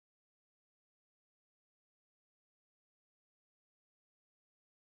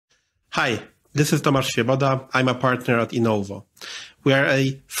Hi, this is Tomasz Świeboda. I'm a partner at Inovo. We are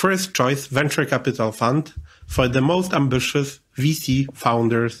a first-choice venture capital fund for the most ambitious VC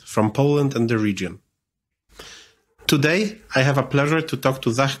founders from Poland and the region. Today, I have a pleasure to talk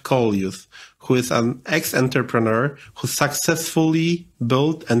to Coelius, who is an ex-entrepreneur who successfully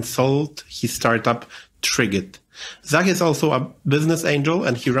built and sold his startup Trigit. Zach is also a business angel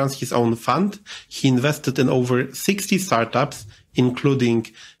and he runs his own fund. He invested in over 60 startups, including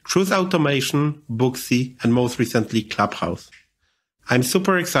Truth Automation, Booksy, and most recently Clubhouse. I'm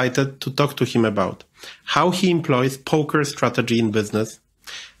super excited to talk to him about how he employs poker strategy in business,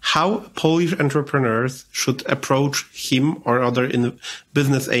 how Polish entrepreneurs should approach him or other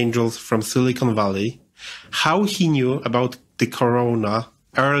business angels from Silicon Valley, how he knew about the corona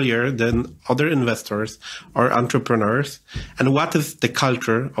earlier than other investors or entrepreneurs, and what is the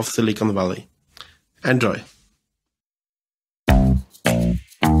culture of Silicon Valley. Enjoy.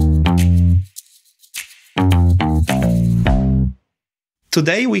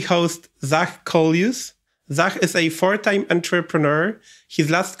 Today we host Zach Coelius. Zach is a four-time entrepreneur. His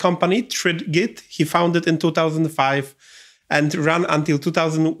last company, Trigit, he founded in 2005 and ran until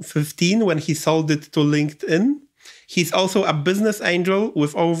 2015 when he sold it to LinkedIn. He's also a business angel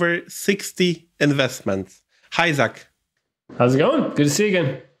with over 60 investments. Hi, Zach. How's it going? Good to see you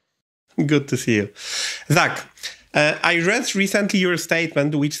again. Good to see you. Zach, I read recently your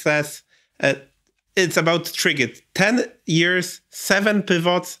statement which says it's about Trigit. 10 years, 7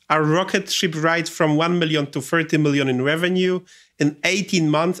 pivots, a rocket ship ride from 1 million to 30 million in revenue in 18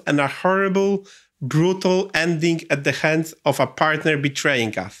 months, and a horrible, brutal ending at the hands of a partner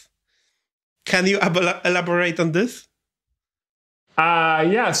betraying us. Can you elaborate on this?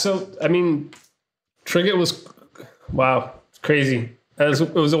 Yeah. So, I mean, Trigit was, wow, it's crazy.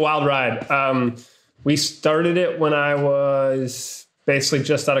 It was a wild ride. We started it when I was basically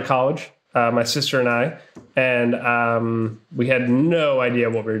just out of college, my sister and I, and we had no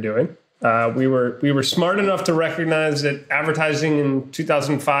idea what we were doing. We were smart enough to recognize that advertising in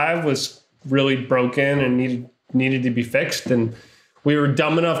 2005 was really broken and needed to be fixed, and we were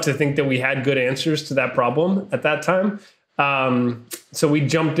dumb enough to think that we had good answers to that problem at that time. So we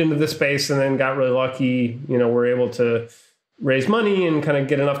jumped into the space and then got really lucky. You know, we're able to raise money and kind of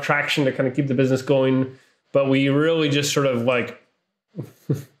get enough traction to kind of keep the business going. But we really just sort of like,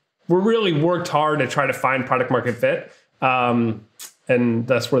 we really worked hard to try to find product market fit. And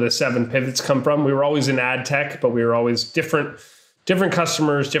that's where the 7 pivots come from. We were always in ad tech, but we were always different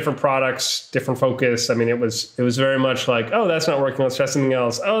customers, different products, different focus. I mean, it was very much like, oh, that's not working, let's try something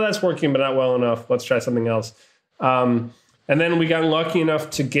else. Oh, that's working, but not well enough, let's try something else. And then we got lucky enough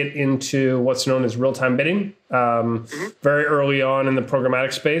to get into what's known as real-time bidding very early on in the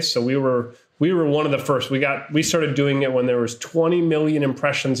programmatic space. So we were one of the first. We started doing it when there was 20 million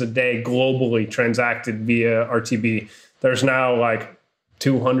impressions a day globally transacted via RTB. There's now like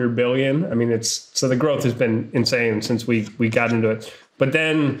 200 billion. I mean, so the growth has been insane since we got into it. But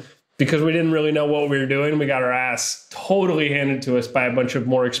then because we didn't really know what we were doing, we got our ass totally handed to us by a bunch of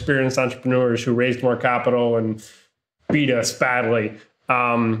more experienced entrepreneurs who raised more capital and beat us badly.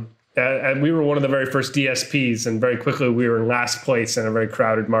 And we were one of the very first DSPs, and very quickly we were in last place in a very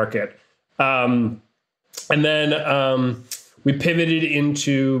crowded market. And then we pivoted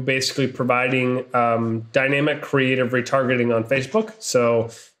into basically providing dynamic creative retargeting on Facebook. So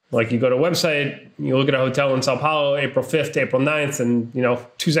like you go to a website, you look at a hotel in Sao Paulo, April 5th, April 9th, and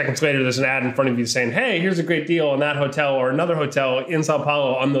 2 seconds later, there's an ad in front of you saying, hey, here's a great deal on that hotel or another hotel in Sao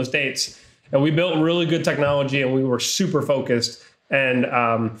Paulo on those dates. And we built really good technology and we were super focused. And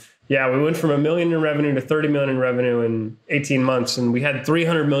we went from $1 million in revenue to 30 million in revenue in 18 months. And we had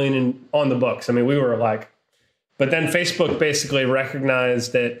 300 million on the books. I mean, we were like, but then Facebook basically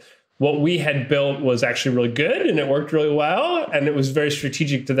recognized that what we had built was actually really good and it worked really well. And it was very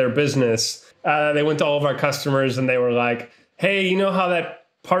strategic to their business. They went to all of our customers and they were like, hey, you know how that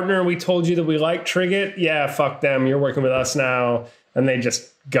partner we told you that we like, Trigit? Yeah, fuck them. You're working with us now. And they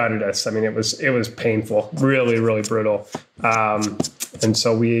just gutted us. I mean, it was painful, really, really brutal. And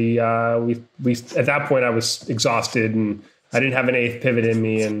so we at that point I was exhausted and I didn't have an 8th pivot in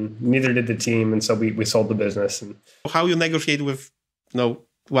me, and neither did the team. And so we sold the business. And how you negotiate with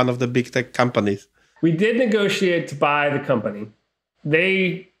one of the big tech companies? We did negotiate to buy the company.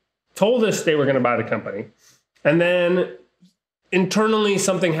 They told us they were going to buy the company, and then internally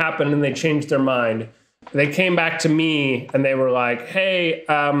something happened and they changed their mind. They came back to me and they were like, hey,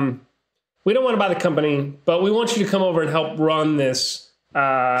 we don't want to buy the company, but we want you to come over and help run this.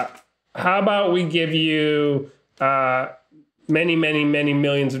 How about we give you, many, many, many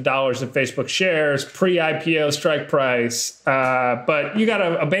millions of dollars of Facebook shares, pre-IPO strike price. But you got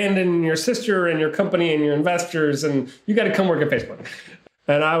to abandon your sister and your company and your investors, and you got to come work at Facebook.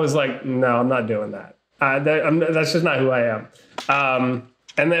 And I was like, no, I'm not doing that. That's just not who I am.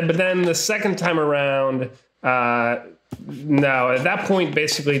 But then the second time around, no, at that point,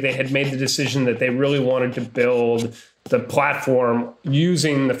 basically, they had made the decision that they really wanted to build the platform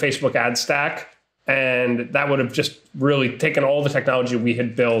using the Facebook ad stack. And that would have just really taken all the technology we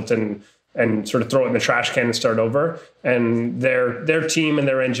had built and sort of throw it in the trash can and start over. And their team and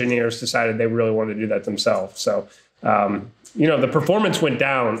their engineers decided they really wanted to do that themselves. So, the performance went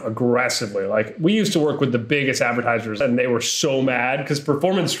down aggressively. Like, we used to work with the biggest advertisers, and they were so mad because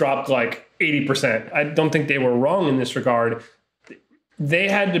performance dropped like 80%. I don't think they were wrong in this regard. They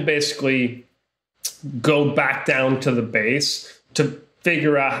had to basically go back down to the base to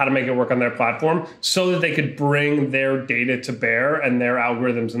figure out how to make it work on their platform so that they could bring their data to bear and their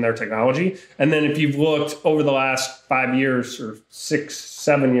algorithms and their technology. And then if you've looked over the last 5 years or 6,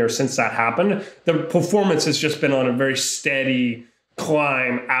 7 years since that happened, the performance has just been on a very steady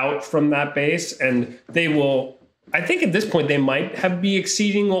climb out from that base. And they will, I think at this point, they might be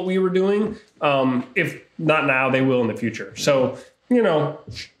exceeding what we were doing. If not now, they will in the future. So,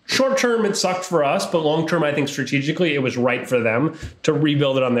 short term, it sucked for us, but long term, I think strategically, it was right for them to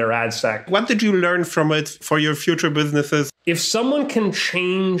rebuild it on their ad stack. What did you learn from it for your future businesses? If someone can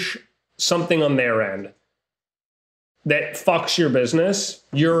change something on their end that fucks your business,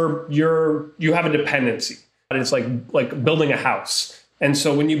 you have a dependency. It's like building a house. And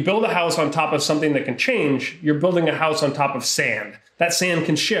so when you build a house on top of something that can change, you're building a house on top of sand. That sand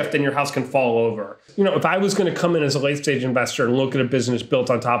can shift and your house can fall over. If I was going to come in as a late stage investor and look at a business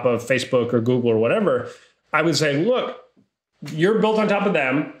built on top of Facebook or Google or whatever, I would say, look, you're built on top of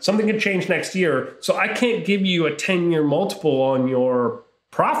them. Something could change next year. So I can't give you a 10-year multiple on your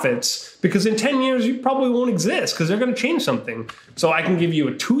profits because in 10 years, you probably won't exist because they're going to change something. So I can give you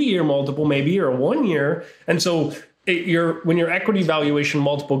a 2-year multiple maybe or a 1 year. And so when your equity valuation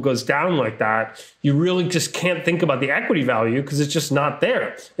multiple goes down like that, you really just can't think about the equity value because it's just not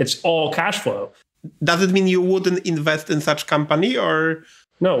there. It's all cash flow. Does it mean you wouldn't invest in such company or?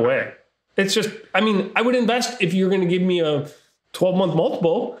 No way. It's just, I would invest if you're going to give me a 12-month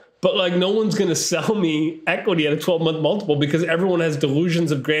multiple, but no one's going to sell me equity at a 12-month multiple because everyone has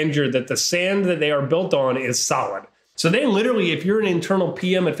delusions of grandeur that the sand that they are built on is solid. So they literally, if you're an internal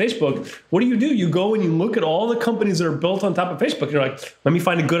PM at Facebook, what do? You go and you look at all the companies that are built on top of Facebook. And you're like, let me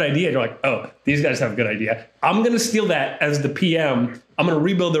find a good idea. And you're like, oh, these guys have a good idea. I'm going to steal that as the PM. I'm going to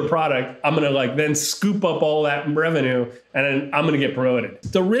rebuild their product. I'm going to then scoop up all that revenue and then I'm going to get promoted.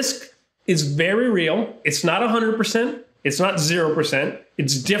 The risk is very real. It's not 100%. It's not 0%.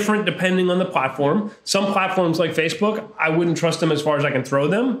 It's different depending on the platform. Some platforms like Facebook, I wouldn't trust them as far as I can throw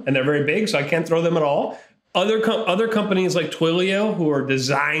them. And they're very big, so I can't throw them at all. Other companies like Coelius, who are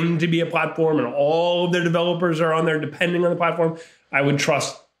designed to be a platform and all of their developers are on there depending on the platform, I would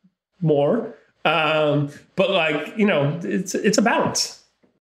trust more. But it's a balance.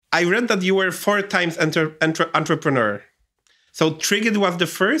 I read that you were 4 times entrepreneur. So Trigid was the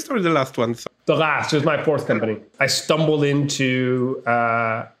first or the last one? The last. It was my 4th company. I stumbled into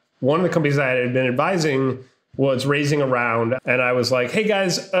one of the companies that I had been advising was raising a round. And I was like, hey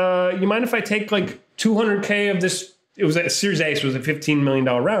guys, you mind if I take $200K of this? It was a Series A, so it was a $15 million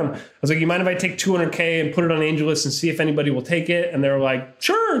round. I was like, you mind if I take $200K and put it on AngelList and see if anybody will take it? And they were like,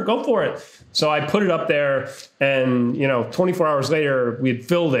 sure, go for it. So I put it up there and, 24 hours later, we had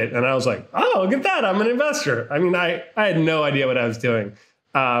filled it. And I was like, oh, look at that. I'm an investor. I had no idea what I was doing.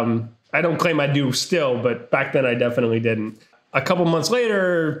 I don't claim I do still, but back then I definitely didn't. A couple months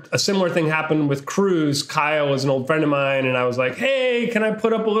later, a similar thing happened with Cruise. Kyle was an old friend of mine, and I was like, hey, can I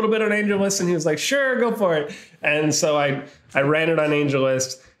put up a little bit on AngelList? And he was like, sure, go for it. And so I ran it on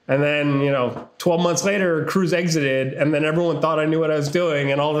AngelList. And then, 12 months later, Cruise exited, and then everyone thought I knew what I was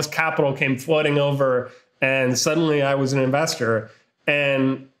doing, and all this capital came flooding over, and suddenly I was an investor.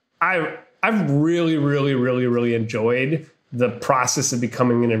 And I've really, really, really, really enjoyed the process of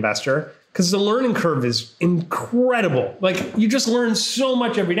becoming an investor. Because the learning curve is incredible. You just learn so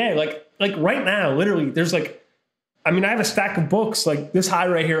much every day. Like right now, literally, there's I have a stack of books this high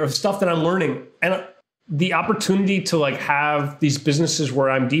right here of stuff that I'm learning. And the opportunity to have these businesses where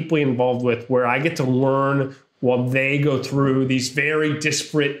I'm deeply involved with, where I get to learn while they go through these very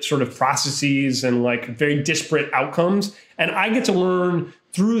disparate sort of processes and very disparate outcomes. And I get to learn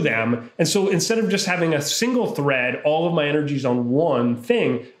through them. And so instead of just having a single thread, all of my energy's on one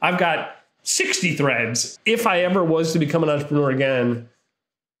thing, I've got 60 threads. If I ever was to become an entrepreneur again,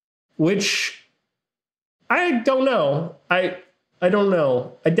 which I don't know. I don't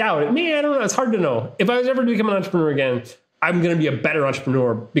know. I doubt it. Me, I don't know. It's hard to know. If I was ever to become an entrepreneur again, I'm going to be a better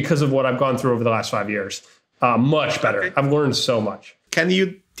entrepreneur because of what I've gone through over the last 5 years. Much better. Okay. I've learned so much. Can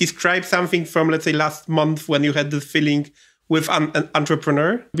you describe something from, let's say, last month when you had this feeling with an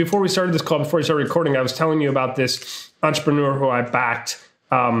entrepreneur? Before we started this call, before we started recording, I was telling you about this entrepreneur who I backed,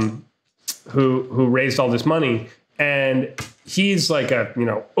 who raised all this money. And he's like a,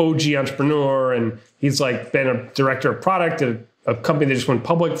 OG entrepreneur, and he's like been a director of product at a company that just went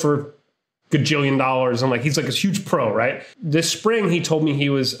public for gajillion dollars. And like, he's like a huge pro, right? This spring, he told me he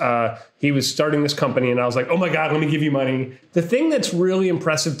was starting this company, and I was like, oh my God, let me give you money. The thing that's really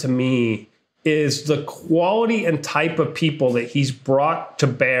impressive to me is the quality and type of people that he's brought to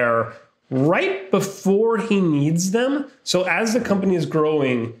bear right before he needs them. So as the company is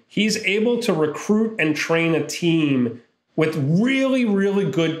growing, he's able to recruit and train a team with really, really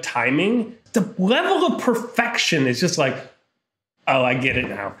good timing. The level of perfection is just like, oh, I get it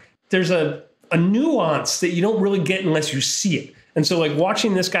now. There's a nuance that you don't really get unless you see it. And so like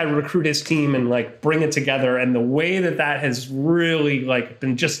watching this guy recruit his team and like bring it together, and the way that has really like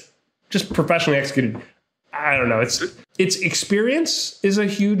been just professionally executed, I don't know. It's experience is a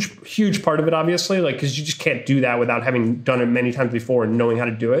huge part of it, obviously, like, because you just can't do that without having done it many times before and knowing how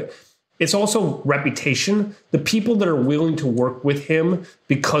to do it. It's also reputation. The people that are willing to work with him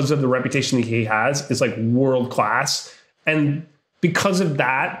because of the reputation that he has is like world class. And because of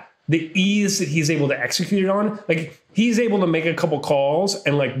that, the ease that he's able to execute it on, like he's able to make a couple calls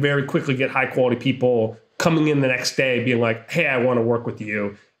and like very quickly get high quality people coming in the next day being like, hey, I want to work with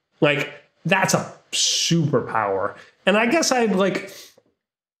you. Like, that's a superpower. And I guess I like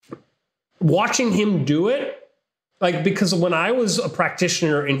watching him do it, like, because when I was a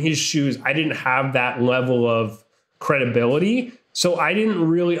practitioner in his shoes, I didn't have that level of credibility. So I didn't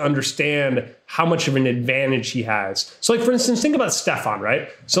really understand how much of an advantage he has. So like, for instance, think about Stefan, right?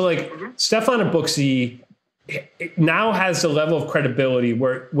 So like Stefan at Booksy now has the level of credibility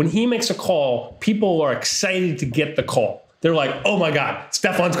where when he makes a call, people are excited to get the call. They're like, oh my God,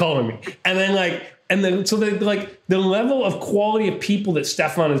 Stefan's calling me. So the level of quality of people that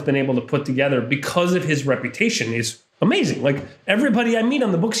Stefan has been able to put together because of his reputation is amazing. Like everybody I meet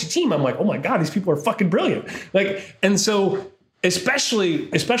on the Booksy team, I'm like, oh my God, these people are fucking brilliant. Like, and so especially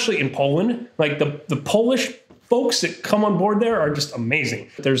in Poland, like the Polish folks that come on board there are just amazing.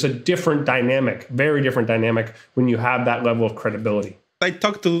 There's a different dynamic, very different dynamic when you have that level of credibility. I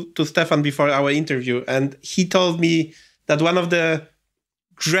talked to Stefan before our interview, and he told me that one of the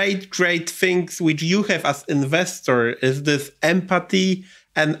great things which you have as investor is this empathy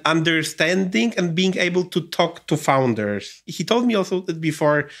and understanding and being able to talk to founders. He told me also that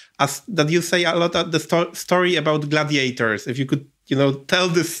before that you say a lot of the story about gladiators. If you could, tell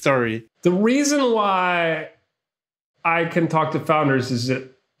this story. The reason why I can talk to founders is that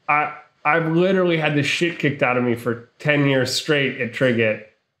I've literally had the shit kicked out of me for 10 years straight at Trigit.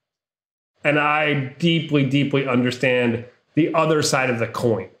 And I deeply, deeply understand the other side of the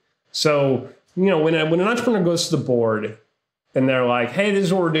coin. So, when an entrepreneur goes to the board and they're like, hey, this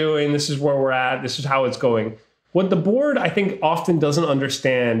is what we're doing, this is where we're at, this is how it's going. What the board, I think, often doesn't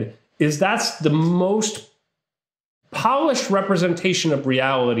understand is that's the most polished representation of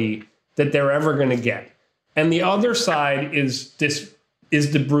reality that they're ever going to get. And the other side is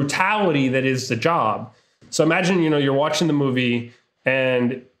the brutality that is the job. So imagine, you're watching the movie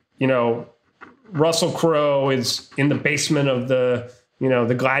and, Russell Crowe is in the basement of the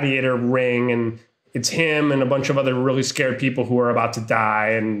gladiator ring, and it's him and a bunch of other really scared people who are about to die.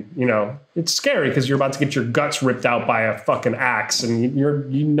 And, it's scary because you're about to get your guts ripped out by a fucking axe, and you're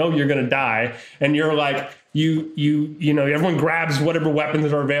going to die. And you're like, everyone grabs whatever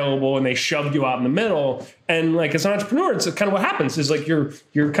weapons are available and they shove you out in the middle. And like, as an entrepreneur, it's kind of what happens is like, you're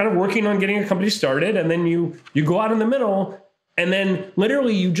kind of working on getting a company started, and then you go out in the middle, and then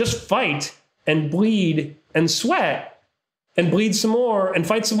literally you just fight and bleed and sweat and bleed some more and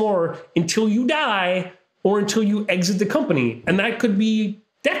fight some more until you die or until you exit the company. And that could be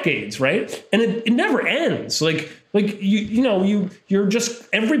decades, right? And it never ends. Like you're just,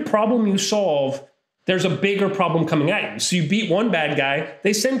 every problem you solve, there's a bigger problem coming at you. So you beat one bad guy,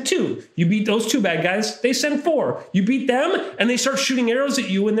 they send two. You beat those two bad guys, they send four. You beat them and they start shooting arrows at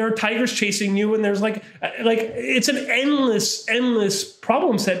you, and there are tigers chasing you. And there's like it's an endless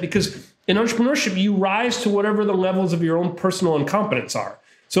problem set, because in entrepreneurship, you rise to whatever the levels of your own personal incompetence are.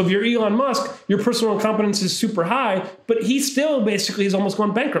 So if you're Elon Musk, your personal incompetence is super high, but he still basically has almost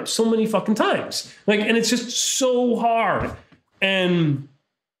gone bankrupt so many fucking times. And it's just so hard. And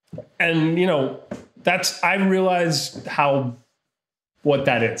I realized what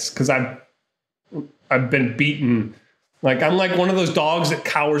that is, because I've been beaten Like, I'm like one of those dogs that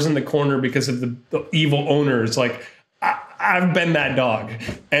cowers in the corner because of the evil owners. Like, I've been that dog.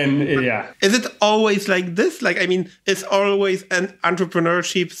 And yeah. Is it always like this? Like, I mean, is always an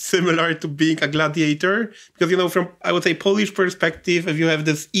entrepreneurship similar to being a gladiator? Because, you know, from, I would say, Polish perspective, if you have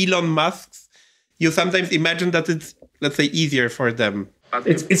this Elon Musk, you sometimes imagine that it's, let's say, easier for them.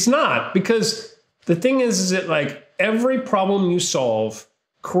 It's not, because the thing is that like every problem you solve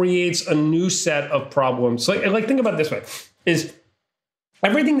creates a new set of problems. Like think about it this way, is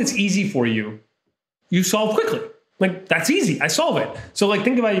everything that's easy for you, you solve quickly. Like, that's easy. I solve it. So like,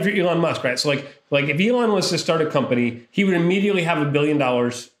 think about it if you're Elon Musk, right? So like if Elon was to start a company, he would immediately have $1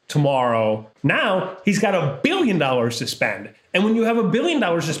 billion tomorrow. Now he's got $1 billion to spend. And when you have $1 billion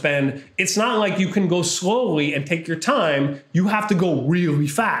to spend, it's not like you can go slowly and take your time. You have to go really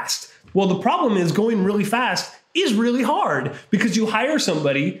fast. Well, the problem is going really fast is really hard because you hire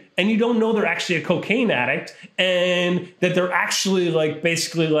somebody and you don't know they're actually a cocaine addict and that they're actually like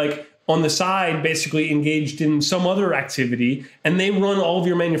basically like on the side, basically engaged in some other activity, and they run all of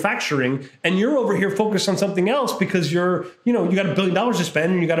your manufacturing, and you're over here focused on something else because you're, you know, you got $1 billion to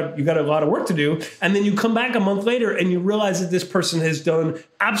spend and you got a lot of work to do. And then you come back a month later and you realize that this person has done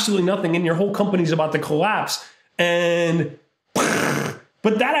absolutely nothing and your whole company's about to collapse. And,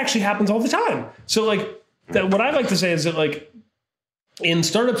 but that actually happens all the time. So like, what I like to say is that like in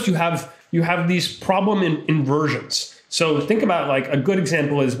startups, you have these problem inversions. So think about like a good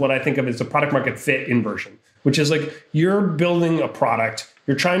example is what I think of as the product market fit inversion, which is like you're building a product,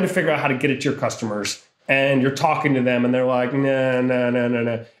 you're trying to figure out how to get it to your customers, and you're talking to them and they're like,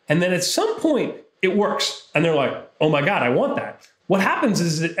 no. And then at some point it works and they're like, oh my God, I want that. What happens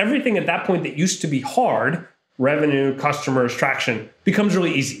is that everything at that point that used to be hard, revenue, customers, traction, becomes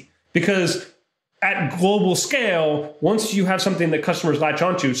really easy because at global scale, once you have something that customers latch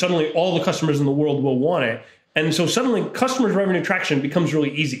onto, suddenly all the customers in the world will want it. And so suddenly customers' revenue traction becomes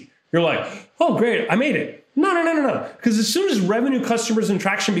really easy. You're like, oh, great, I made it. No. Because as soon as revenue, customers, and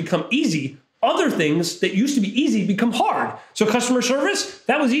traction become easy, other things that used to be easy become hard. So customer service,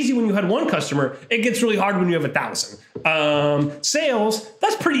 that was easy when you had one customer. It gets really hard when you have 1,000. Sales,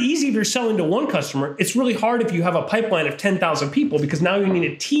 that's pretty easy if you're selling to one customer. It's really hard if you have a pipeline of 10,000 people because now you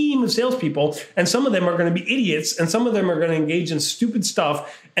need a team of salespeople, and some of them are going to be idiots, and some of them are going to engage in stupid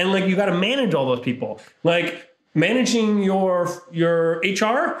stuff, and like you got to manage all those people. Like managing your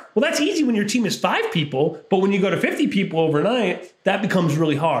HR, well, that's easy when your team is 5 people, but when you go to 50 people overnight, that becomes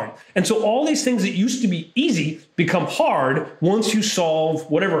really hard. And so all these things that used to be easy become hard once you solve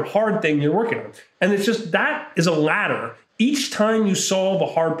whatever hard thing you're working on. And it's just, that is a ladder. Each time you solve a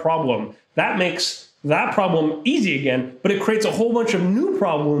hard problem, that makes that problem easy again, but it creates a whole bunch of new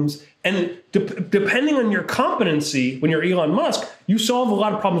problems. And depending on your competency, when you're Elon Musk, you solve a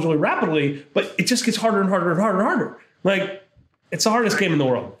lot of problems really rapidly, but it just gets harder and harder and harder and harder. Like, it's the hardest game in the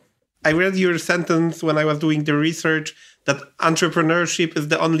world. I read your sentence when I was doing the research that entrepreneurship is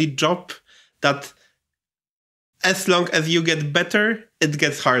the only job that as long as you get better, it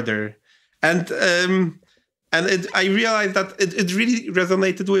gets harder. And I realized that it really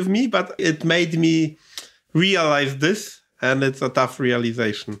resonated with me, but it made me realize this, and it's a tough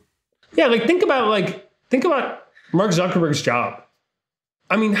realization. Yeah, like think about Mark Zuckerberg's job.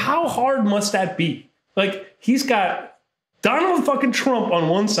 I mean, how hard must that be? Like, he's got Donald fucking Trump on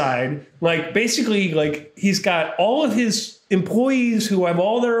one side, like basically like he's got all of his employees who have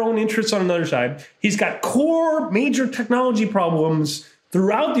all their own interests on another side. He's got core major technology problems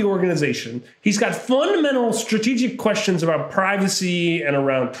throughout the organization. He's got fundamental strategic questions about privacy and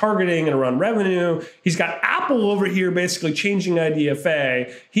around targeting and around revenue. He's got Apple over here basically changing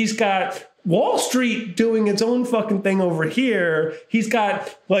IDFA. He's got Wall Street doing its own fucking thing over here. He's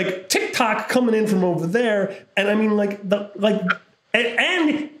got like TikTok coming in from over there. And I mean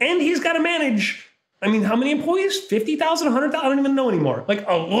and he's got to manage, I mean, how many employees? 50,000, 100,000? I don't even know anymore. Like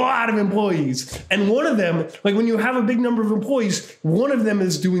a lot of employees. And one of them, like when you have a big number of employees, one of them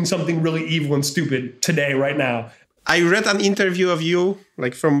is doing something really evil and stupid today, right now. I read an interview of you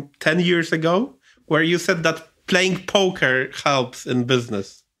like from 10 years ago where you said that playing poker helps in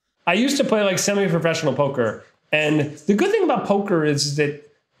business. I used to play like semi-professional poker. And the good thing about poker is that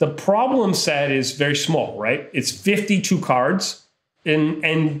the problem set is very small, right? It's 52 cards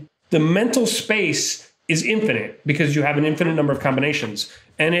and the mental space is infinite because you have an infinite number of combinations.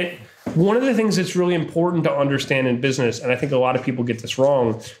 And one of the things that's really important to understand in business, and I think a lot of people get this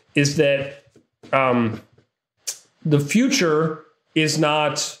wrong, is that the future is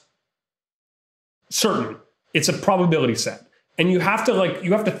not certain. It's a probability set. And you have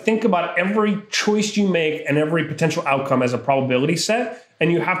to think about every choice you make and every potential outcome as a probability set.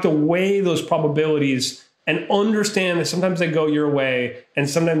 And you have to weigh those probabilities and understand that sometimes they go your way and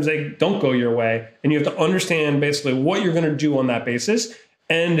sometimes they don't go your way. And you have to understand basically what you're going to do on that basis.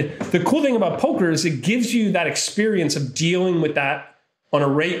 And the cool thing about poker is it gives you that experience of dealing with that on a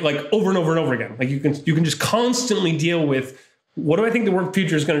rate like over and over and over again. Like you can just constantly deal with, what do I think the work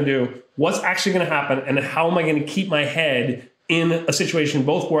future is going to do? What's actually going to happen? And how am I going to keep my head in a situation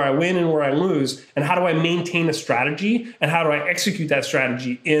both where I win and where I lose? And how do I maintain a strategy? And how do I execute that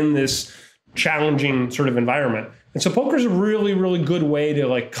strategy in this challenging sort of environment? And so poker is a really, really good way to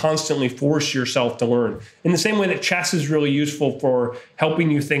like constantly force yourself to learn. In the same way that chess is really useful for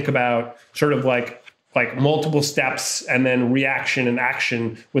helping you think about sort of like multiple steps and then reaction and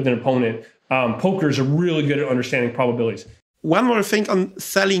action with an opponent. Poker is really good at understanding probabilities. One more thing on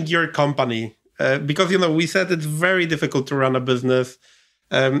selling your company, because, we said it's very difficult to run a business,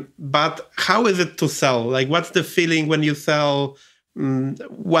 but how is it to sell? Like, what's the feeling when you sell?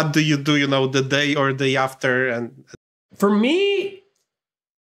 What do you do, the day or day after? And for me,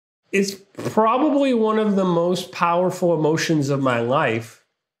 it's probably one of the most powerful emotions of my life.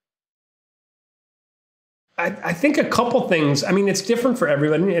 I think a couple things. I mean, it's different for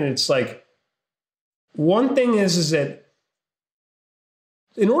everybody, and it's like, one thing is that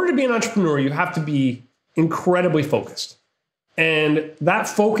in order to be an entrepreneur, you have to be incredibly focused. And that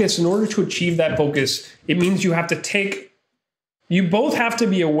focus, in order to achieve that focus, it means you both have to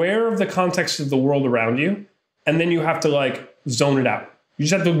be aware of the context of the world around you, and then you have to like zone it out. You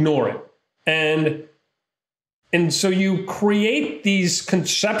just have to ignore it. And so you create these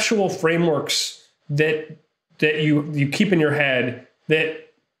conceptual frameworks that you keep in your head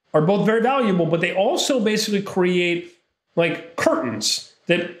that are both very valuable, but they also basically create like curtains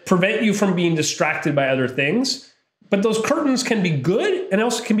that prevent you from being distracted by other things. But those curtains can be good and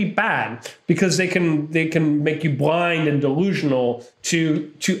also can be bad because they can make you blind and delusional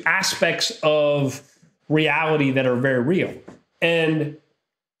to aspects of reality that are very real. And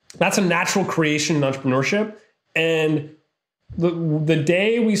that's a natural creation in entrepreneurship. And the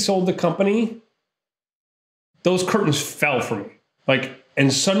day we sold the company, those curtains fell for me.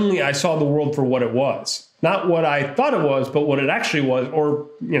 And suddenly I saw the world for what it was. Not what I thought it was, but what it actually was, or,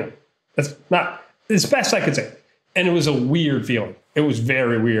 that's not as best I could say. And it was a weird feeling. It was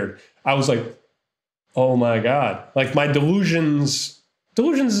very weird. I was like, oh my God. Like my delusions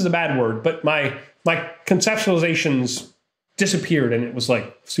is a bad word, but my conceptualizations disappeared, and it was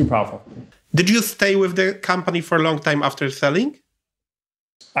like super powerful. Did you stay with the company for a long time after selling?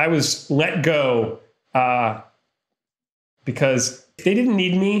 I was let go because they didn't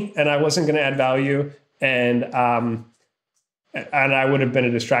need me and I wasn't going to add value. And I would have been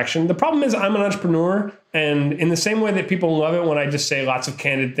a distraction. The problem is I'm an entrepreneur, and in the same way that people love it when I just say lots of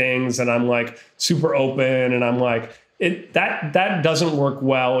candid things and I'm like super open and I'm like, that doesn't work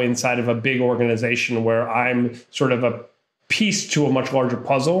well inside of a big organization where I'm sort of a piece to a much larger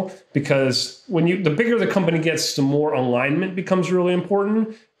puzzle, because the bigger the company gets, the more alignment becomes really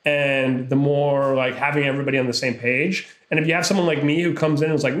important. And the more like having everybody on the same page. And if you have someone like me who comes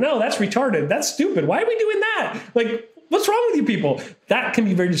in and is like, no, that's retarded. That's stupid. Why are we doing that? Like, what's wrong with you people? That can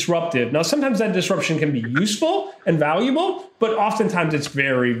be very disruptive. Now, sometimes that disruption can be useful and valuable, but oftentimes it's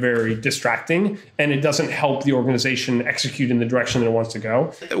very, very distracting, and it doesn't help the organization execute in the direction that it wants to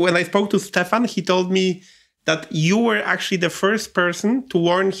go. When I spoke to Stefan, he told me that you were actually the first person to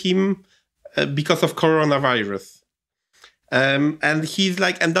warn him because of coronavirus. And he's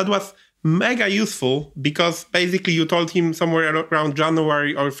like, and that was mega useful because basically you told him somewhere around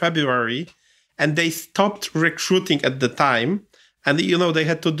January or February, and they stopped recruiting at the time. And, they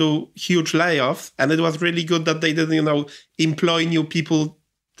had to do huge layoffs. And it was really good that they didn't, employ new people,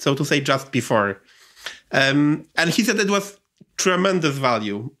 so to say, just before. And he said it was tremendous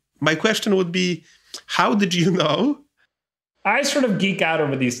value. My question would be, how did you know? I sort of geek out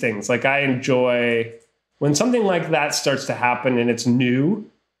over these things. Like I enjoy when something like that starts to happen and it's new,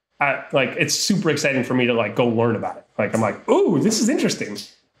 it's super exciting for me to like go learn about it. Like I'm like, ooh, this is interesting.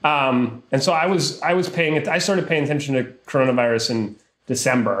 And so I started paying attention to coronavirus in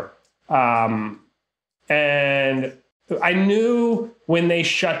December. And I knew when they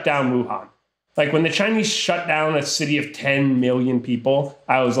shut down Wuhan, like when the Chinese shut down a city of 10 million people,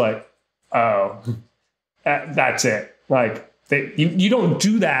 I was like, oh, that's it. Like you don't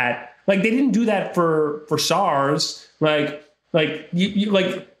do that. Like they didn't do that for SARS. You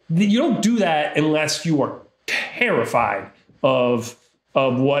don't do that unless you are terrified of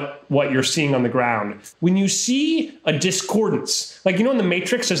what you're seeing on the ground. When you see a discordance, like in the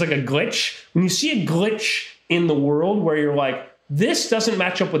Matrix, there's like a glitch. When you see a glitch in the world where you're like, this doesn't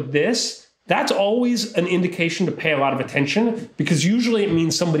match up with this, that's always an indication to pay a lot of attention, because usually it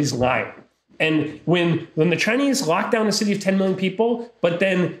means somebody's lying. And when the Chinese locked down a city of 10 million people, but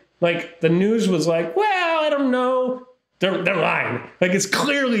then like the news was like, well, I don't know. They're lying. Like it's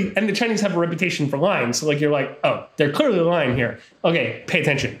clearly, and the Chinese have a reputation for lying. So like you're like, oh, they're clearly lying here. Okay, pay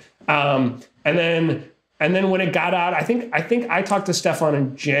attention. And then when it got out, I think I talked to Stefan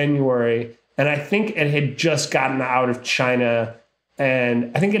in January, and I think it had just gotten out of China,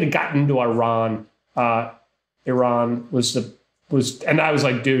 and I think it had gotten to Iran. Iran was, and I was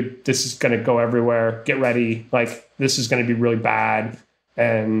like, dude, this is gonna go everywhere. Get ready. Like this is gonna be really bad.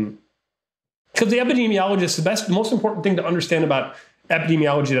 And because the epidemiologist, the most important thing to understand about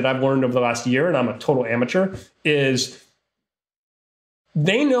epidemiology that I've learned over the last year, and I'm a total amateur, is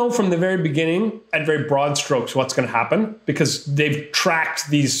they know from the very beginning at very broad strokes what's going to happen because they've tracked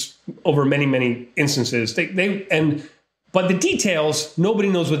these over many, many instances. But the details, nobody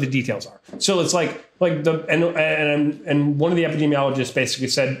knows what the details are. So it's like one of the epidemiologists basically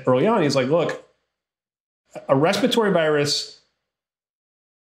said early on, he's like, look, a respiratory virus,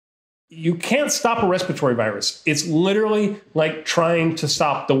 you can't stop a respiratory virus. It's literally like trying to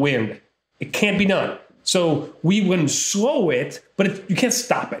stop the wind. It can't be done. So we wouldn't slow it, but you can't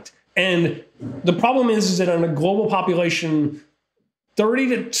stop it. And the problem is that on a global population, 30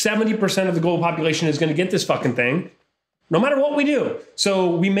 to 70% of the global population is going to get this fucking thing, no matter what we do.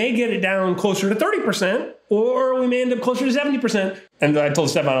 So we may get it down closer to 30%, or we may end up closer to 70%. And I told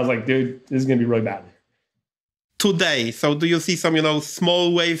Stefan, I was like, dude, this is going to be really bad. Today. So do you see some,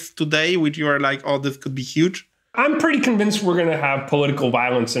 small waves today, which you are like, oh, this could be huge? I'm pretty convinced we're going to have political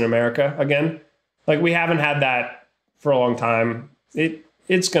violence in America again. Like we haven't had that for a long time.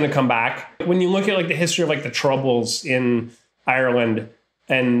 It's going to come back. When you look at like the history of like the Troubles in Ireland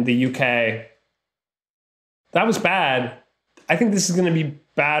and the UK, that was bad. I think this is going to be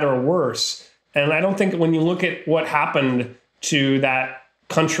bad or worse. And I don't think when you look at what happened to that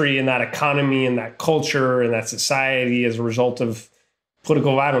country and that economy and that culture and that society as a result of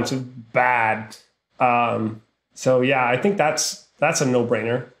political violence is bad. So yeah, I think that's a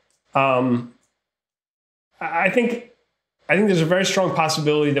no-brainer. I think there's a very strong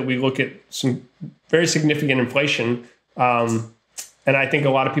possibility that we look at some very significant inflation, and I think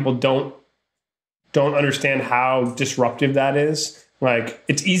a lot of people don't understand how disruptive that is. Like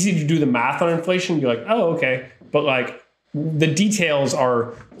it's easy to do the math on inflation. You're like, oh, okay, but like the details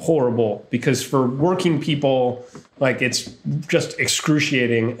are horrible because for working people, like it's just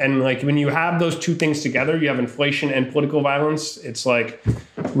excruciating. And like when you have those two things together, you have inflation and political violence. It's like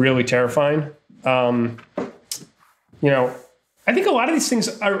really terrifying. I think a lot of these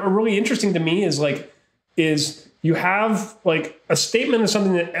things are really interesting to me is you have like a statement of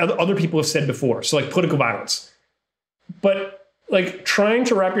something that other people have said before. So like political violence, but like trying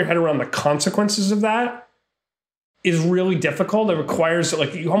to wrap your head around the consequences of that is really difficult. It requires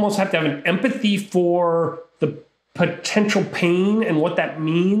like you almost have to have an empathy for the potential pain and what that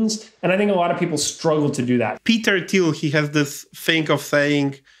means. And I think a lot of people struggle to do that. Peter Thiel, he has this thing of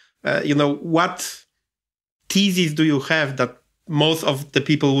saying, what theses do you have that most of the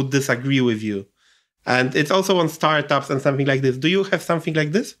people would disagree with you? And it's also on startups and something like this. Do you have something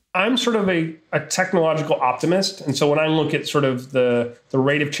like this? I'm sort of a technological optimist. And so when I look at sort of the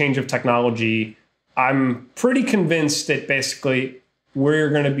rate of change of technology, I'm pretty convinced that basically we're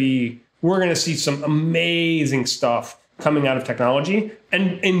going to see some amazing stuff coming out of technology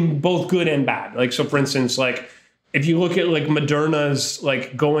and in both good and bad. Like, so for instance, like if you look at like Moderna's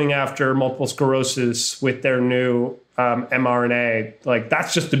like going after multiple sclerosis with their new mRNA, like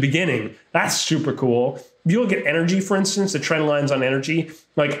that's just the beginning. That's super cool. If you look at energy, for instance, the trend lines on energy,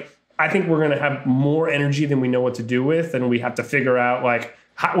 like I think we're going to have more energy than we know what to do with. And we have to figure out like,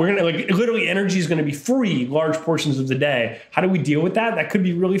 we're going to like literally energy is going to be free large portions of the day. How do we deal with that? That could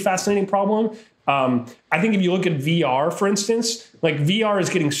be a really fascinating problem. I think if you look at VR, for instance, like VR is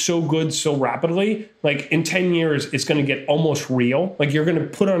getting so good so rapidly, like in 10 years, it's going to get almost real. Like you're going to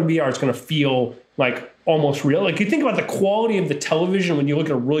put on VR, it's going to feel like almost real. Like you think about the quality of the television when you look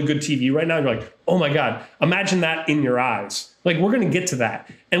at a really good TV right now, you're like, oh my God, imagine that in your eyes. Like we're going to get to that.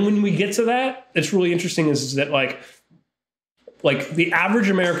 And when we get to that, it's really interesting is that like the average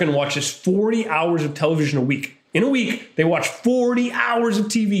American watches 40 hours of television a week. In a week, they watch 40 hours of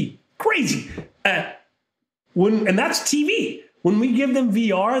TV. Crazy. And that's TV. When we give them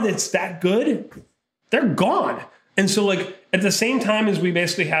VR that's that good, they're gone. And so like at the same time as we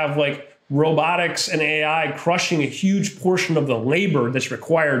basically have like robotics and AI crushing a huge portion of the labor that's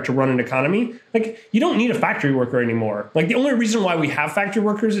required to run an economy, like you don't need a factory worker anymore. Like the only reason why we have factory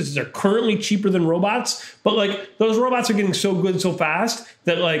workers is they're currently cheaper than robots, but like those robots are getting so good so fast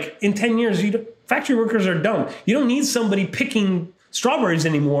that like in 10 years, factory workers are dumb. You don't need somebody picking strawberries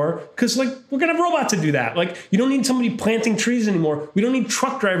anymore because like we're gonna have robots to do that. Like you don't need somebody planting trees anymore. We don't need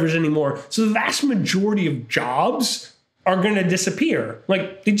truck drivers anymore. So the vast majority of jobs are going to disappear.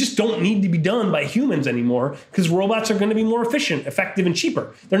 Like they just don't need to be done by humans anymore because robots are going to be more efficient, effective, and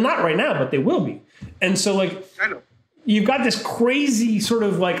cheaper. They're not right now, but they will be. And so like you've got this crazy sort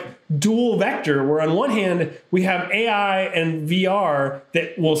of like dual vector where on one hand we have AI and VR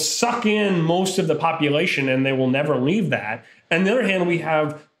that will suck in most of the population and they will never leave that. And on the other hand, we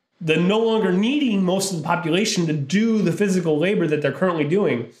have the no longer needing most of the population to do the physical labor that they're currently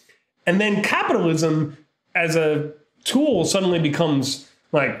doing. And then capitalism as a tool suddenly becomes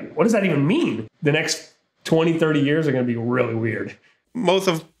like, what does that even mean? The next 20, 30 years are going to be really weird. Most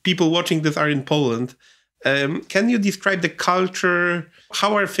of people watching this are in Poland. Can you describe the culture?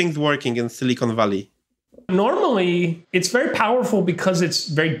 How are things working in Silicon Valley? Normally, it's very powerful because it's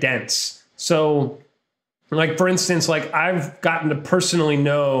very dense. So, like, for instance, like I've gotten to personally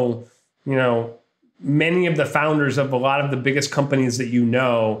know, many of the founders of a lot of the biggest companies that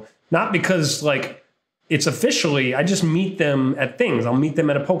not because like, it's officially, I just meet them at things. I'll meet them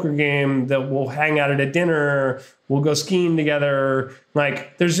at a poker game, that we'll hang out at a dinner, we'll go skiing together.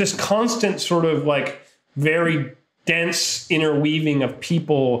 Like there's this constant sort of like very dense interweaving of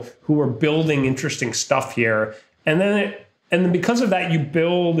people who are building interesting stuff here. And then because of that, you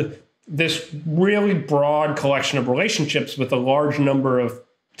build this really broad collection of relationships with a large number of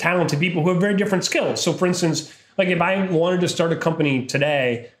talented people who have very different skills. So for instance, like if I wanted to start a company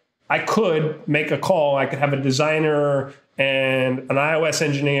today, I could make a call. I could have a designer and an iOS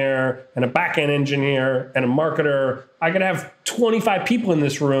engineer and a backend engineer and a marketer. I could have 25 people in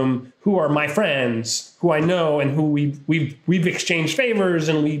this room who are my friends, who I know and who we've exchanged favors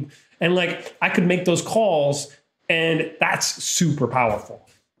and like I could make those calls, and that's super powerful.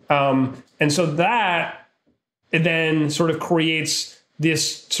 And so that it then sort of creates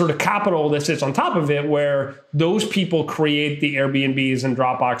this sort of capital that sits on top of it, where those people create the Airbnbs and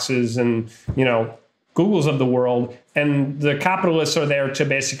Dropboxes and, Googles of the world. And the capitalists are there to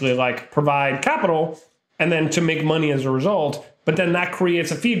basically like provide capital and then to make money as a result. But then that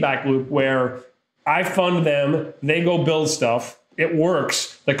creates a feedback loop where I fund them, they go build stuff. It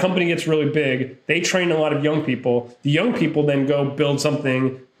works. The company gets really big. They train a lot of young people. The young people then go build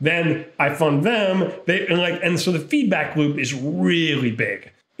something. Then I fund them. And so the feedback loop is really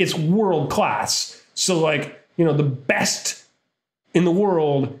big. It's world class. So like, the best in the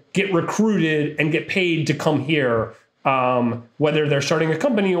world get recruited and get paid to come here, whether they're starting a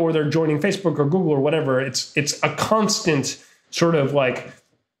company or they're joining Facebook or Google or whatever. It's a constant sort of like,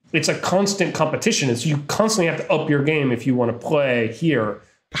 it's a constant competition. You constantly have to up your game if you want to play here.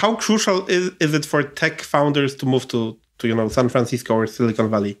 How crucial is it for tech founders to move to San Francisco or Silicon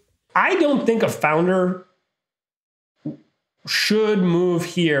Valley? I don't think a founder should move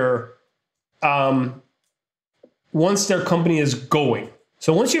here once their company is going.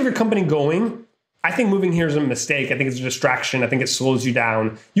 So once you have your company going, I think moving here is a mistake. I think it's a distraction. I think it slows you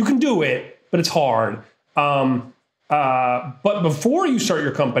down. You can do it, but it's hard. But before you start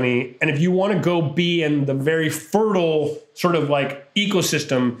your company, and if you want to go be in the very fertile sort of like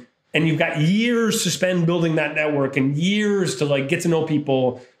ecosystem, and you've got years to spend building that network and years to like get to know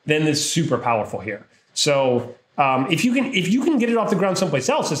people, then it's super powerful here. So if you can get it off the ground someplace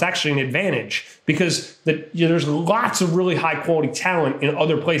else, it's actually an advantage because there's lots of really high quality talent in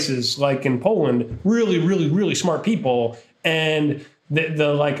other places, like in Poland, really, really, really smart people. And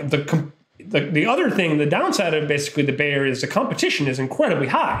the other thing, the downside of basically the Bay Area is the competition is incredibly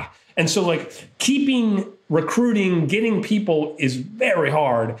high. And so like recruiting, getting people is very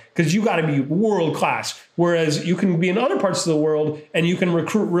hard because you got to be world class. Whereas you can be in other parts of the world and you can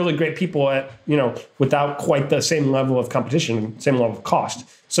recruit really great people at, without quite the same level of competition, same level of cost.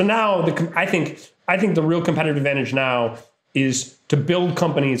 So now I think the real competitive advantage now is to build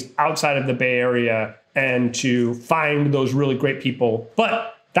companies outside of the Bay Area and to find those really great people.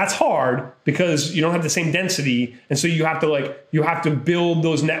 But that's hard because you don't have the same density. And so you have to build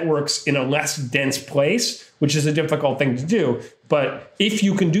those networks in a less dense place, which is a difficult thing to do. But if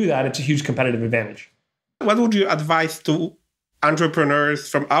you can do that, it's a huge competitive advantage. What would you advise to entrepreneurs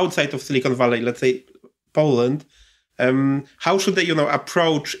from outside of Silicon Valley, let's say Poland? How should they,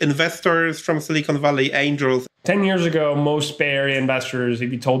 approach investors from Silicon Valley, angels? 10 years ago, most Bay Area investors,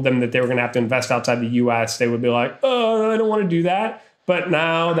 if you told them that they were going to have to invest outside the US, they would be like, oh, I don't want to do that. But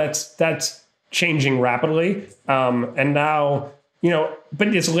now that's changing rapidly. And now,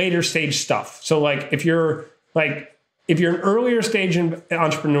 but it's later stage stuff. So like if you're an earlier stage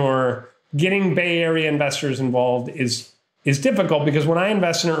entrepreneur, getting Bay Area investors involved is difficult because when I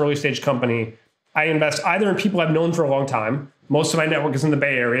invest in an early stage company, I invest either in people I've known for a long time, most of my network is in the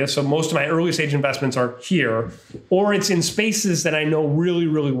Bay Area, so most of my early stage investments are here, or it's in spaces that I know really,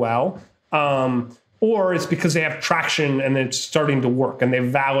 really well, or it's because they have traction and it's starting to work and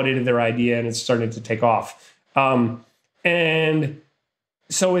they've validated their idea and it's starting to take off. And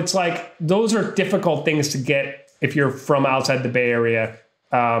so it's like, those are difficult things to get if you're from outside the Bay Area.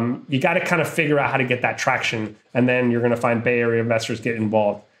 You got to kind of figure out how to get that traction, and then you're going to find Bay Area investors get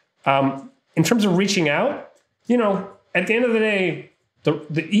involved. In terms of reaching out, at the end of the day,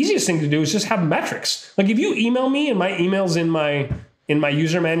 the easiest thing to do is just have metrics. Like if you email me, and my email's in my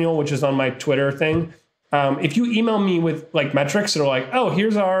user manual, which is on my Twitter thing. If you email me with like metrics that are like, oh,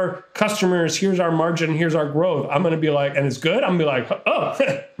 here's our customers, here's our margin, here's our growth, I'm going to be like, and it's good, I'm going to be like, oh,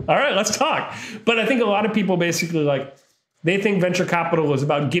 all right, let's talk. But I think a lot of people basically like, they think venture capital is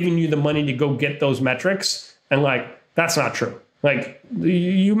about giving you the money to go get those metrics. And like, that's not true. Like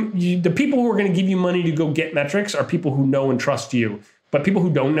the people who are going to give you money to go get metrics are people who know and trust you. But people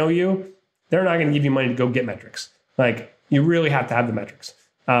who don't know you, they're not going to give you money to go get metrics. Like you really have to have the metrics.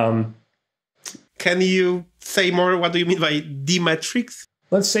 Can you say more? What do you mean by the metrics?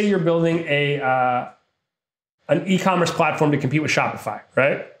 Let's say you're building an e-commerce platform to compete with Shopify,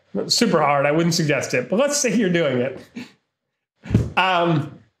 right? Super hard. I wouldn't suggest it. But let's say you're doing it.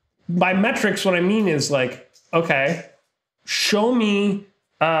 By metrics, what I mean is like, okay, show me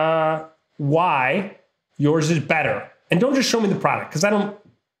why yours is better. And don't just show me the product, because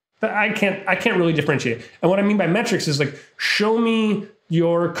I can't really differentiate. And what I mean by metrics is like, show me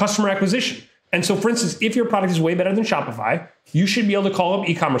your customer acquisition. And so, for instance, if your product is way better than Shopify, you should be able to call up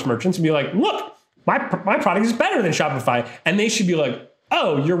e-commerce merchants and be like, look, my product is better than Shopify. And they should be like,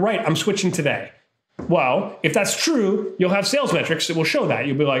 oh, you're right, I'm switching today. Well, if that's true, you'll have sales metrics that will show that.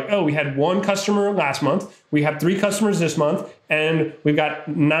 You'll be like, oh, we had 1 customer last month, we have 3 customers this month, and we've got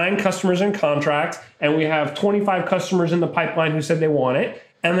 9 customers in contract, and we have 25 customers in the pipeline who said they want it.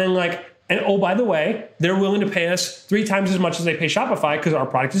 And then like, and oh, by the way, they're willing to pay us 3 times as much as they pay Shopify because our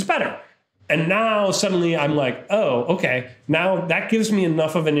product is better. And now suddenly I'm like, oh, okay, now that gives me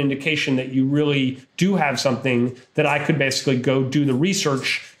enough of an indication that you really do have something that I could basically go do the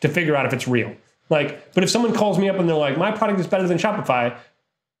research to figure out if it's real. Like, but if someone calls me up and they're like, my product is better than Shopify,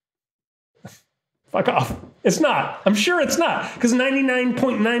 fuck off. It's not. I'm sure it's not, because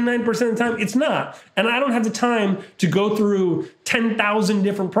 99.99% of the time it's not. And I don't have the time to go through 10,000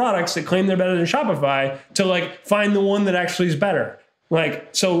 different products that claim they're better than Shopify to like find the one that actually is better. Like,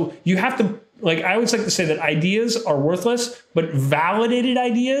 so you have to, like, I always like to say that ideas are worthless, but validated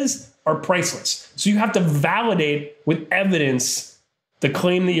ideas are priceless. So you have to validate with evidence the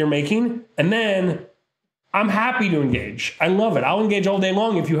claim that you're making. And then I'm happy to engage. I love it. I'll engage all day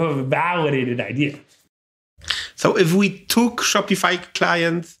long if you have a validated idea. So if we took Shopify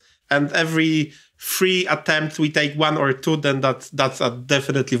clients and every 3 attempts we take 1 or 2, then that's a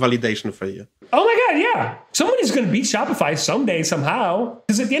definitely validation for you. Oh my God, yeah. Somebody's going to beat Shopify someday, somehow.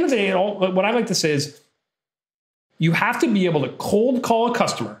 Because at the end of the day, what I like to say is you have to be able to cold call a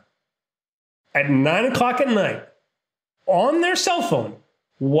customer at 9 o'clock at night on their cell phone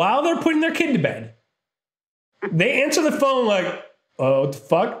while they're putting their kid to bed. They answer the phone like, oh, what the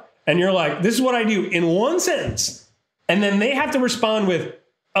fuck? And you're like, this is what I do in 1 sentence. And then they have to respond with,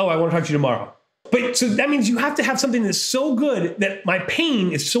 oh, I want to talk to you tomorrow. But so that means you have to have something that's so good that my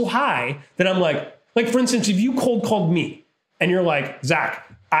pain is so high that I'm like for instance, if you cold called me and you're like, Zach,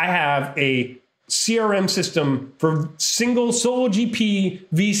 I have a CRM system for solo GP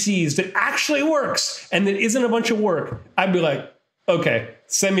VCs that actually works and that isn't a bunch of work, I'd be like, okay,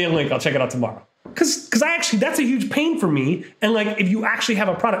 send me a link. I'll check it out tomorrow. Because that's a huge pain for me. And like, if you actually have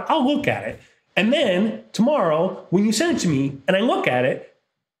a product, I'll look at it. And then tomorrow, when you send it to me and I look at it,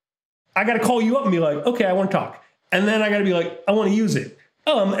 I got to call you up and be like, okay, I want to talk. And then I got to be like, I want to use it.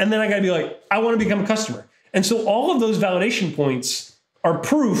 And then I got to be like, I want to become a customer. And so all of those validation points are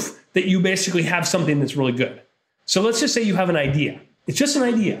proof that you basically have something that's really good. So let's just say you have an idea. It's just an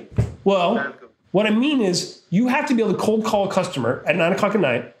idea. Well, what I mean is you have to be able to cold call a customer at 9 o'clock at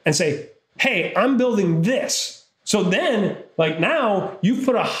night and say, hey, I'm building this. So then, like now, you've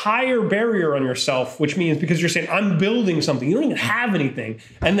put a higher barrier on yourself, which means because you're saying, I'm building something. You don't even have anything.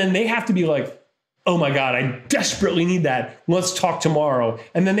 And then they have to be like, oh my God, I desperately need that. Let's talk tomorrow.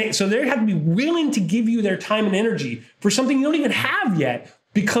 And then they have to be willing to give you their time and energy for something you don't even have yet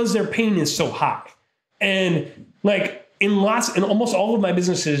because their pain is so high. And like in almost all of my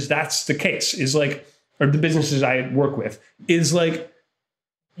businesses, that's the case, is like, or the businesses I work with, is like,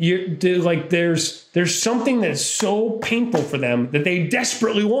 there's something that's so painful for them that they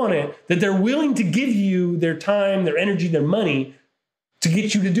desperately want it, that they're willing to give you their time, their energy, their money to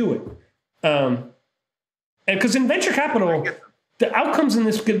get you to do it. And because in venture capital, the outcomes in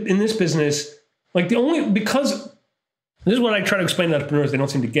this business, like because this is what I try to explain to entrepreneurs they don't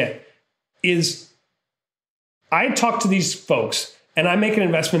seem to get, is I talk to these folks and I make an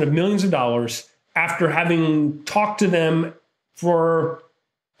investment of millions of dollars after having talked to them for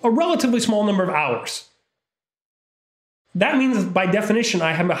a relatively small number of hours. That means by definition,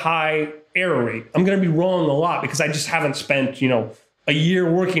 I have a high error rate. I'm going to be wrong a lot because I just haven't spent, a year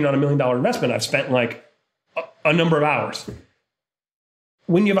working on $1 million investment. I've spent like a number of hours.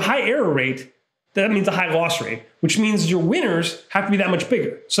 When you have a high error rate, that means a high loss rate, which means your winners have to be that much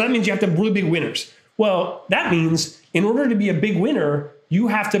bigger. So that means you have to have really big winners. Well, that means in order to be a big winner, you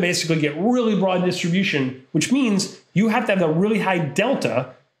have to basically get really broad distribution, which means you have to have a really high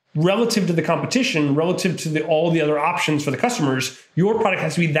delta relative to the competition, relative to all the other options for the customers. Your product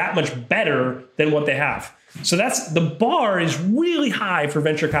has to be that much better than what they have. So the bar is really high for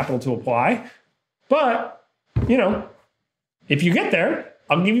venture capital to apply. But, if you get there,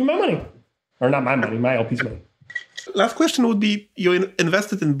 I'll give you my money. Or not my money, my LP's money. Last question would be, you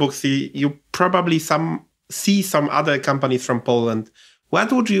invested in Booksy. You probably see some other companies from Poland.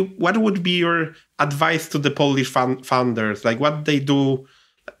 What would be your advice to the Polish founders? Like what they do,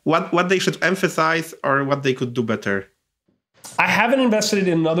 what they should emphasize or what they could do better? I haven't invested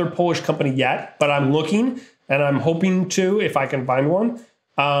in another Polish company yet, but I'm looking and I'm hoping to if I can find one.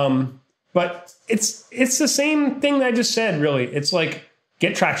 But it's the same thing that I just said, really. It's like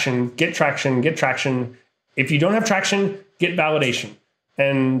get traction, get traction, get traction. If you don't have traction, get validation.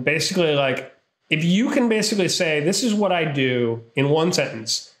 And basically, like, if you can basically say, this is what I do in one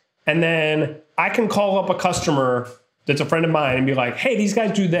sentence, and then I can call up a customer that's a friend of mine and be like, hey, these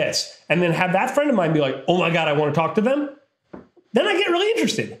guys do this. And then have that friend of mine be like, oh my God, I want to talk to them. Then I get really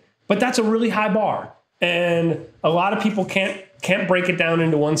interested. But that's a really high bar. And a lot of people can't break it down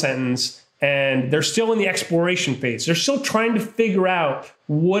into one sentence. And they're still in the exploration phase. They're still trying to figure out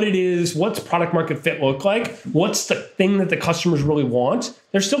what it is, what's product market fit look like, what's the thing that the customers really want.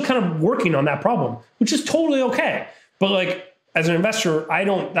 They're still kind of working on that problem, which is totally okay. But like as an investor,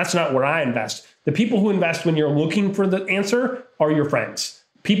 that's not where I invest. The people who invest when you're looking for the answer are your friends,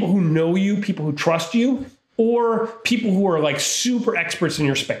 people who know you, people who trust you, or people who are like super experts in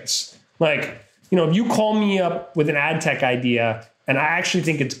your space. Like, if you call me up with an ad tech idea and I actually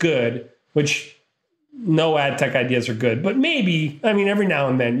think it's good, which no ad tech ideas are good, but maybe, every now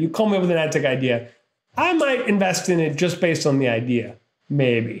and then you call me up with an ad tech idea, I might invest in it just based on the idea.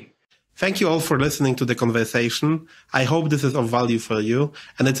 Maybe. Thank you all for listening to the conversation. I hope this is of value for you.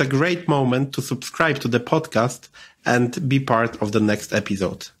 And it's a great moment to subscribe to the podcast and be part of the next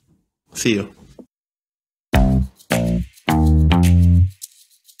episode. See you.